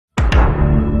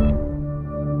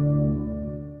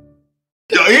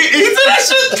he did that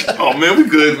shit? Oh, man, we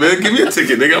good, man. Give me a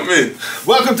ticket, nigga. I'm in.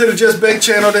 Welcome to the Just Bake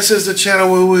channel. This is the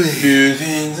channel where we do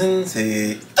things and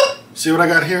say. See what I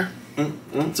got here?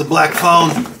 It's a black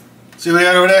phone. See what I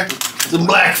got over there? It's a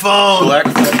black phone. Black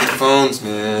phones,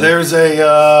 man. There's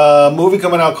a movie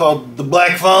coming out called The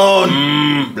Black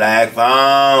Phone. Black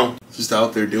phone. Just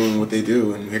out there doing what they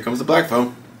do, and here comes the black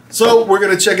phone. So we're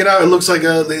gonna check it out. It looks like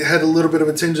they had a little bit of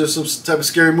a tinge of some type of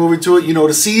scary movie to it. You know,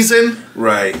 the season.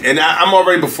 Right, and I'm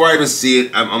already, before I even see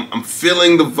it, I'm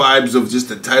feeling the vibes of just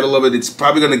the title of it. It's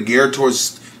probably gonna gear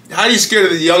towards. How do you scare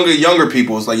the younger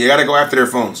people? It's like you gotta go after their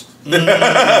phones.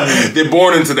 They're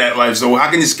born into that life, so how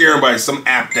can you scare them by some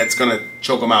app that's gonna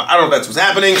choke them out? I don't know if that's what's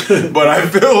happening, but I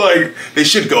feel like they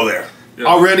should go there. Yeah.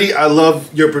 Already, I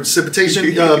love your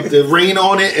precipitation, the rain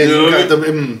on it, and you got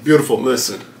the beautiful.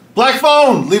 Listen. Black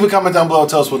phone. Leave a comment down below.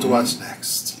 Tell us what to watch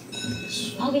next.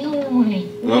 I'll be home in the morning.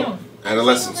 No.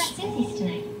 Adolescence.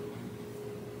 Tonight.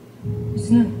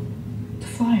 Isn't it the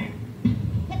flyer?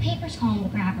 The paper's calling the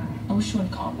grabber. I wish you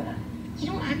wouldn't call it that. You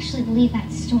don't actually believe that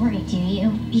story, do you?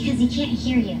 Because he can't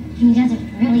hear you. And he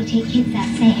doesn't really take kids that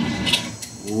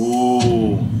safe.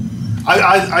 Ooh.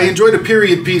 I enjoyed the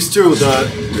period piece too. You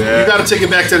gotta take it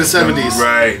back to the 70s.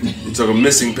 Right. You took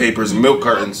missing papers and milk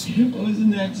cartons. Well, isn't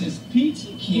that just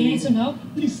peachy keen? You need some help?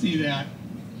 You see that?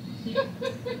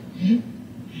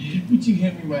 Would you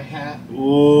hand me my hat?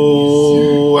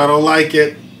 Ooh, I don't like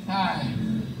it. Hi,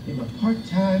 I'm a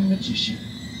part-time magician.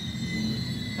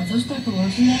 Are those black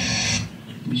balloons in there?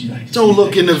 Would you like to Don't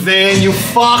look in the van, you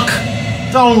fuck.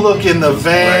 Don't look in the Black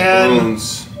van.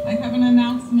 balloons. I have an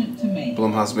announcement to make.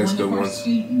 Blumhouse makes good One of our ones.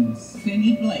 students,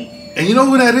 Finney Blake. And you know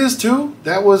who that is too?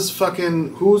 That was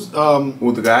fucking Who's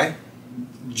the guy?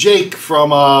 Jake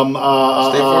from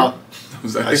State Farm?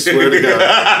 I swear to God.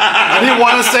 I didn't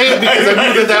want to say it because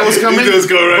I knew that was coming. He does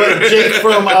go, right? But Jake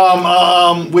from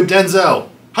with Denzel.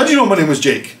 How'd you know my name was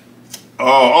Jake?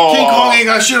 King Kong ain't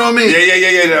got shit on me.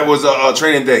 Yeah. That was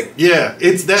Training Day. Yeah,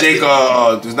 it's that. Jake,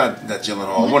 there's not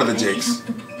Gyllenhaal. One of the Jakes.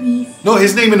 No,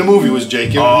 his name in the movie was Jake.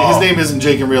 His name isn't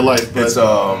Jake in real life. But it's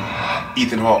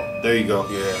Ethan Hawke. There you go.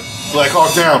 Yeah. Black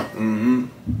Hawk Down. Mm-hmm.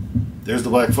 There's the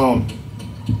black phone.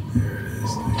 There it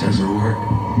is. Does it work?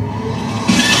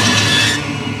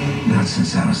 Not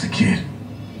since I was a kid.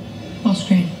 I'll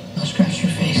scream. I'll scratch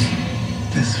your face.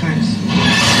 This face.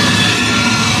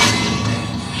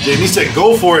 Jamie said,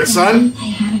 "Go for it, son." I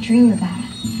had a dream about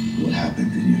it. What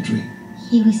happened in your dream?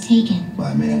 He was taken.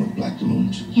 By a man with black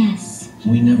balloons? Yes.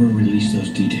 We never released those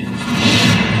details.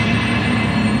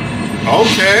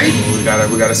 Okay.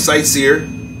 We got a sightseer.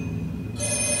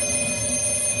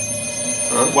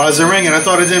 Huh? Why is it ringing? I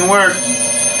thought it didn't work.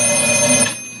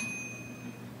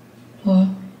 Hello?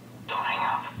 Don't hang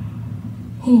up.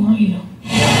 Who are you?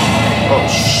 Oh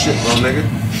shit, little nigga.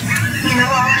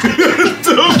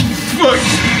 The fuck?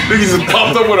 Nigga just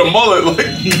popped up with a mullet, like.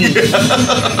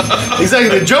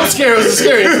 Exactly. The jump scare was the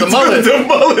scariest. The mullet. The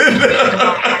mullet.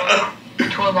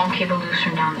 To a long cable loose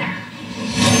from down there.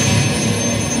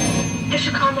 There's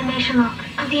a combination lock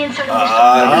of the inside of the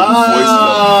voice of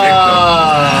the victim.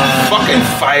 Fucking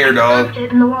fire, dog.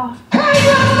 in the wall.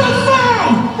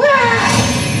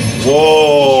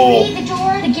 Whoa. The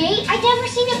door, the gate. I'd never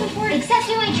seen it before except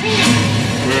in my dreams.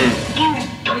 Aaron,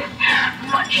 don't have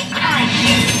much time.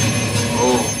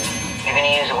 Oh. You're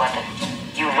gonna use a weapon.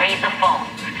 You raise the phone,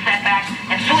 step back,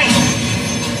 and swing.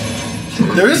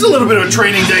 There is a little bit of a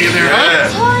training day in there, huh?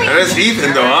 Yeah. And that's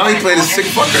Ethan, though, huh? He played a sick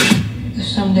fucker.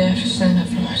 Someday I should stand up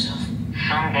for myself.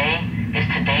 Someday is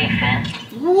today,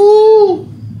 Finn. Woo!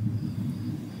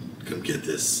 Come get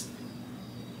this.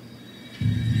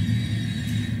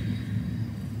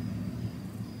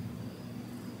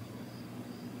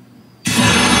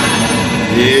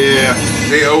 Yeah.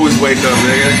 They always wake up,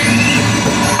 nigga.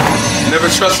 Never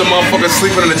trust a motherfucker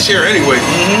sleeping in a chair anyway.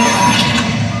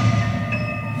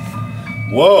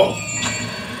 Whoa.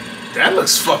 That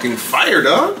looks fucking fire,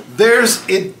 dog.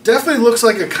 It definitely looks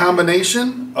like a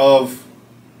combination of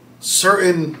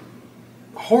certain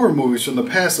horror movies from the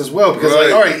past as well. Because,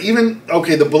 like, all right,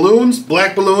 the balloons,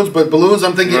 black balloons, but balloons,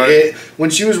 I'm thinking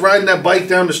when she was riding that bike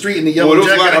down the street in the yellow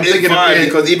jacket, I'm thinking of it.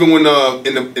 Because even when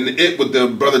in the It with the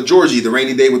brother Georgie, the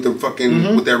rainy day with the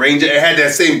fucking with that ranger, it had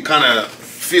that same kind of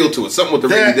feel to it. Something with the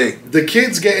rainy day. The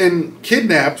kids getting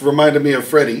kidnapped reminded me of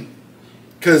Freddy,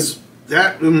 because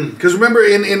remember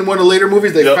in one of the later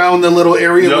movies they found the little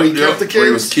area where he kept the kids. Where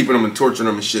he was keeping them and torturing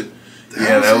them and shit.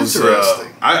 That was interesting.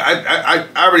 I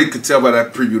already could tell by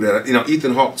that preview that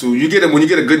Ethan Hawke too. When you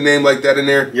get a good name like that in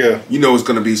there, you know it's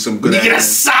gonna be some good. You get a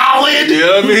solid. You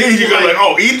know what I mean? You go like,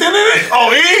 oh, Ethan in it?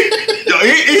 Oh, E? Yo,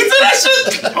 he did that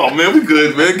shit? Oh, man, we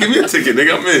good, man. Give me a ticket,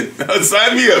 nigga. I'm in.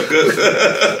 Sign me up, cuz.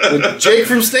 With Jake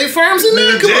from State Farm's in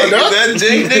there? Come Jake, on, dog. that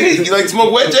Jake, nigga? You like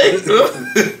smoke wet,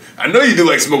 Jake? I know you do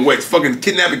like smoke wet. Fucking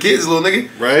kidnapping kids, little nigga.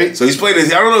 Right. So he's playing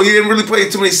this. I don't know. He didn't really play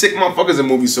too many sick motherfuckers in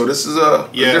movies. So this is a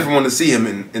different one to see him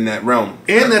in that realm.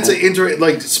 And that's an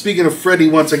like speaking of Freddie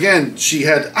once again,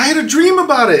 I had a dream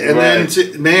about it, and then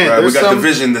we got the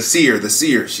Vision, the Seer.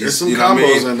 She's, there's some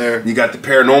combos in there. You got the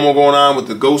paranormal going on with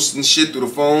the ghosts and shit through the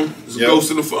phone. There's a ghost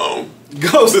in the phone.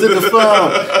 Ghost in the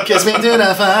phone. Kiss me to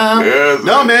the phone. Yes,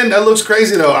 no, man, that looks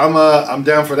crazy though. I'm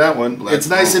down for that one. Black it's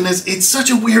nice and it's such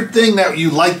a weird thing that you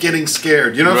like getting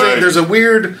scared. You know what I'm saying? There's a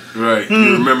weird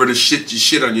You remember the shit you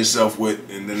shit on yourself with,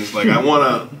 and then it's like I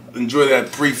wanna enjoy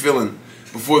that pre-feeling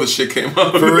before the shit came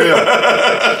out. For real.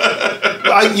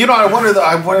 I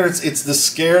wonder it's the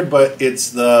scared, but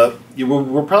it's the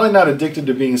we're probably not addicted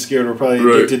to being scared. We're probably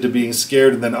addicted to being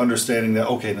scared and then understanding that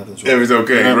nothing's wrong. Everything's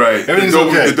okay, you know? right? Everything's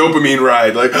okay. The dopamine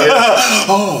ride, like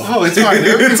oh, it's fine.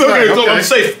 It's okay. Fine.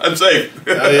 Okay. I'm safe.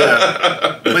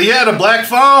 Yeah. But yeah, the black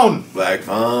phone. Black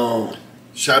phone.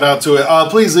 Shout out to it.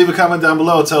 Please leave a comment down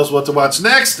below. Tell us what to watch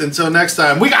next. Until next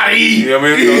time, we gotta eat. You know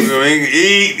what I mean?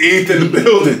 Eat in the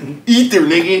building. Eat there,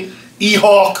 nigga.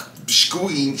 E-Hawk.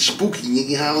 Spooky,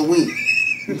 nigga, Halloween.